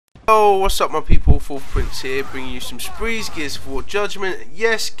Oh, what's up my people, Fourth Prince here, bringing you some sprees, Gears of War Judgement.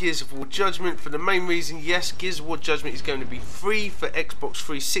 Yes, Gears of War Judgement, for the main reason, yes, Gears of War Judgement is going to be free for Xbox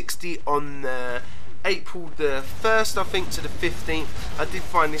 360 on April the 1st, I think, to the 15th. I did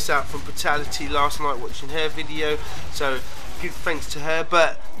find this out from Brutality last night watching her video, so good thanks to her.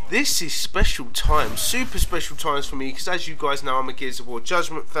 But this is special times, super special times for me, because as you guys know, I'm a Gears of War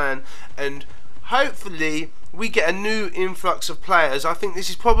Judgement fan, and hopefully we get a new influx of players. I think this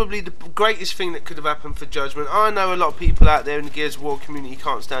is probably the greatest thing that could have happened for Judgement. I know a lot of people out there in the Gears of War community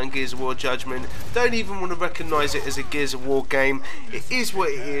can't stand Gears of War Judgement, don't even want to recognise it as a Gears of War game. It is what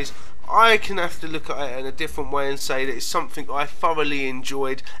it is. I can have to look at it in a different way and say that it's something I thoroughly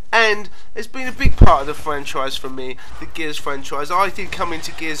enjoyed, and it's been a big part of the franchise for me, the Gears franchise. I did come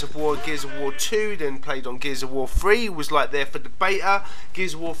into Gears of War 2, then played on Gears of War 3, was like there for the beta.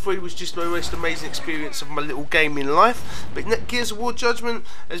 Gears of War 3 was just the most amazing experience of my little gaming life, but Gears of War Judgement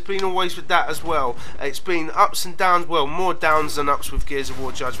has been always with that as well. It's been ups and downs, well, more downs than ups with Gears of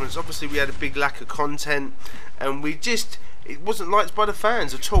War Judgement. Obviously we had a big lack of content, and it wasn't liked by the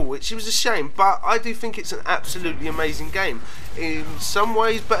fans at all, which was a shame, but I do think it's an absolutely amazing game. In some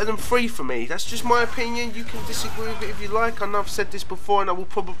ways better than 3 for me. That's just my opinion. You can disagree with it if you like. I know I've said this before and I will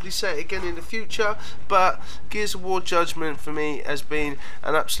probably say it again in the future, but Gears of War Judgement for me has been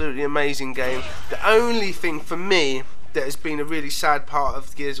an absolutely amazing game. The only thing for me that has been a really sad part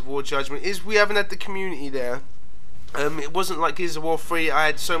of Gears of War Judgement is we haven't had the community there. It wasn't like Gears of War 3. I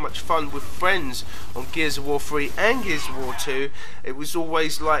had so much fun with friends on Gears of War 3 and Gears of War 2. It was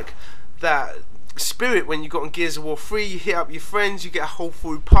always like that spirit when you got on Gears of War 3. You hit up your friends, you get a whole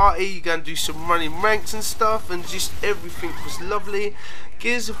food party, you go and do some running ranks and stuff, and just everything was lovely.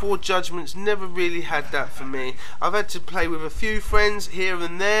 Gears of War Judgment's never really had that for me. I've had to play with a few friends here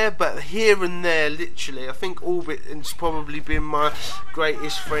and there, but here and there, literally. I think Orbit has probably been my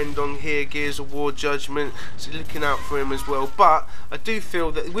greatest friend on here, Gears of War Judgement, so looking out for him as well. But I do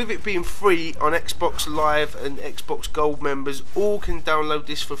feel that with it being free on Xbox Live, and Xbox Gold members all can download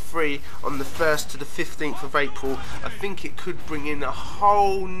this for free on the 1st to the 15th of April, I think it could bring in a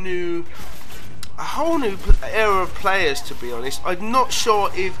whole new era of players, to be honest. I'm not sure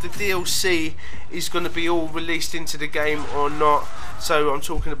if the DLC is going to be all released into the game or not. So I'm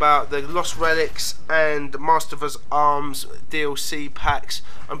talking about the Lost Relics and the Master of Arms DLC packs.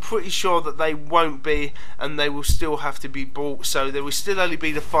 I'm pretty sure that they won't be, and they will still have to be bought. So there will still only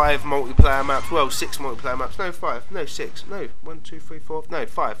be the 5 multiplayer maps. Well, 6 multiplayer maps. No, 5. No, 6. No, 1, 2, 3, 4. No,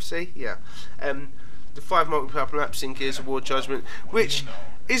 5. See? Yeah. The 5 multiplayer maps in Gears of War Judgement, which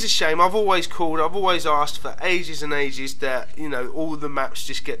is a shame. I've always asked for ages and ages that, you know, all the maps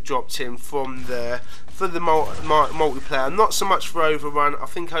just get dropped in from for the multiplayer. Not so much for Overrun. I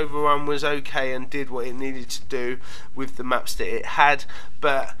think Overrun was okay and did what it needed to do with the maps that it had,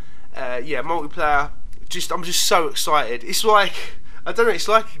 but yeah, multiplayer, I'm just so excited. It's like, I don't know, it's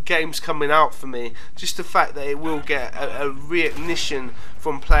like games coming out for me. Just the fact that it will get a reignition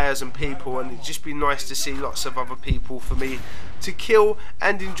from players and people, and it'd just be nice to see lots of other people for me to kill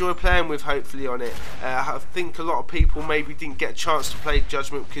and enjoy playing with, hopefully, on it. I think a lot of people maybe didn't get a chance to play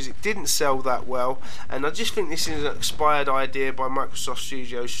Judgement because it didn't sell that well, and I just think this is an expired idea by Microsoft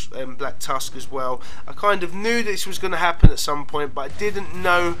Studios and Black Tusk as well. I kind of knew this was going to happen at some point, but I didn't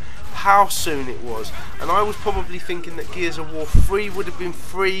know how soon it was, and I was probably thinking that Gears of War 3 would have been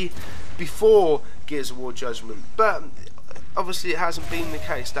free before Gears of War Judgement, but obviously it hasn't been the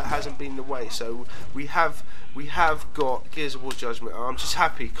case. That hasn't been the way. So we have got Gears of War Judgement. I'm just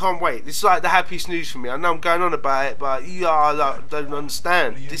happy, can't wait. This is like the happiest news for me. I know I'm going on about it, but you are like, don't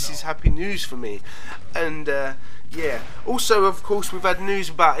understand. This is happy news for me. And yeah, also of course we've had news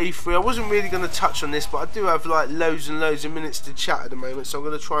about E3. I wasn't really going to touch on this, but I do have like loads and loads of minutes to chat at the moment, so I'm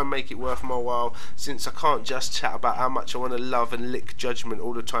going to try and make it worth my while, since I can't just chat about how much I want to love and lick Judgement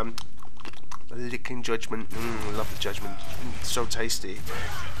all the time. Licking Judgement, I love the Judgement, so tasty.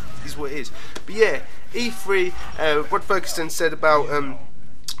 Is what it is. But yeah, E3. What Ferguson said about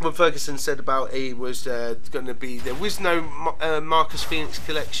E was going to be, there was no Marcus Phoenix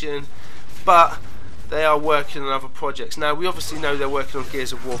collection, but they are working on other projects. Now we obviously know they're working on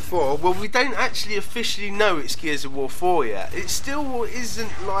Gears of War 4. Well, we don't actually officially know it's Gears of War 4 yet. It still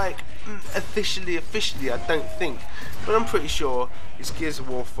isn't like officially, I don't think, but I'm pretty sure it's Gears of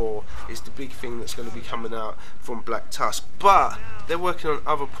War 4 is the big thing that's going to be coming out from Black Tusk. But they're working on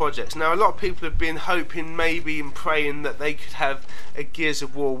other projects. Now a lot of people have been hoping, maybe, and praying that they could have a Gears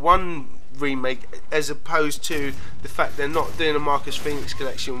of War 1 remake, as opposed to the fact they're not doing a Marcus Phoenix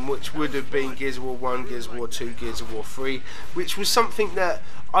collection, which would have been Gears of War 1, Gears of War 2, Gears of War 3, which was something that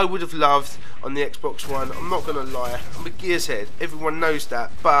I would have loved on the Xbox One. I'm not going to lie, I'm a Gears head, everyone knows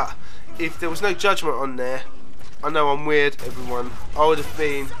that, but if there was no Judgment on there, I know I'm weird, everyone, I would have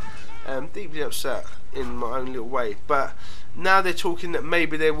been deeply upset in my own little way. But now they're talking that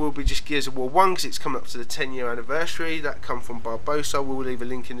maybe there will be just Gears of War 1, because it's coming up to the 10-year anniversary. That come from Barbosa. We'll leave a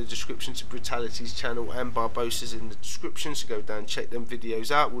link in the description to Brutality's channel, and Barbosa's in the description, so go down and check them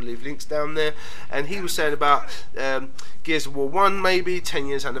videos out. We'll leave links down there. And he was saying about Gears of War 1, maybe 10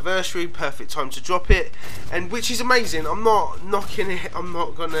 years anniversary, perfect time to drop it, and which is amazing. I'm not knocking it, I'm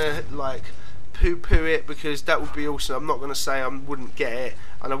not gonna like poo-poo it, because that would be awesome. I'm not going to say I wouldn't get it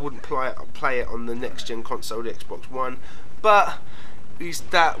and I wouldn't play it on the next gen console, the Xbox One, but is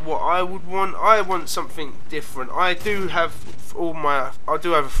that what I would want? I want something different. I do have a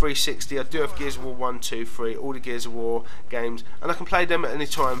 360, I do have Gears of War 1, 2, 3, all the Gears of War games, and I can play them at any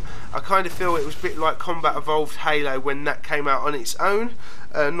time. I kind of feel it was a bit like Combat Evolved Halo when that came out on its own.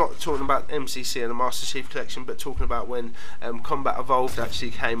 Not talking about MCC and the Master Chief Collection, but talking about when Combat Evolved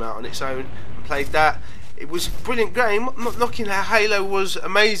actually came out on its own and played that. It was a brilliant game. I'm not knocking how Halo was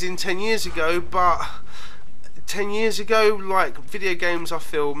amazing 10 years ago, but 10 years ago, like, video games I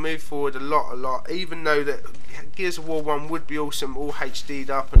feel move forward a lot, even though that Gears of War 1 would be awesome, all HD'd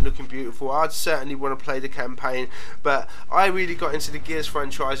up and looking beautiful. I'd certainly want to play the campaign, but I really got into the Gears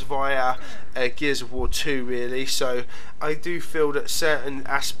franchise via Gears of War 2 really, so I do feel that certain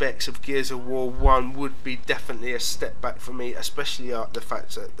aspects of Gears of War 1 would be definitely a step back for me, especially the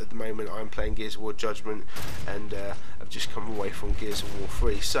fact that at the moment I'm playing Gears of War Judgement, and I've just come away from Gears of War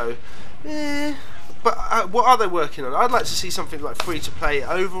 3, so but what are they working on? I'd like to see something like free-to-play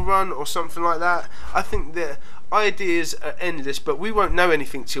Overrun or something like that. I think the ideas are endless, but we won't know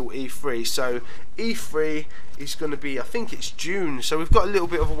anything till E3. So E3 is going to be, I think it's June, so we've got a little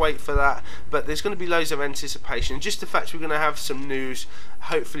bit of a wait for that, but there's going to be loads of anticipation. Just the fact we're going to have some news,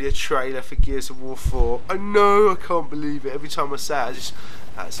 hopefully a trailer for Gears of War 4. I know, I can't believe it. Every time I say it, I just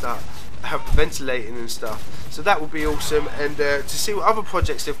start ventilating and stuff, so that would be awesome. And to see what other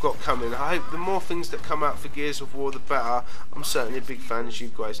projects they've got coming, I hope the more things that come out for Gears of War the better. I'm certainly a big fan, as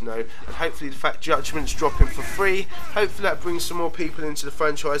you guys know, and hopefully the fact Judgment's dropping for free, hopefully that brings some more people into the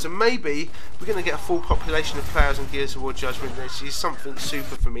franchise, and maybe we're going to get a full population of players on Gears of War Judgment. This is something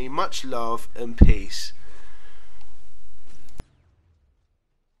super for me. Much love and peace.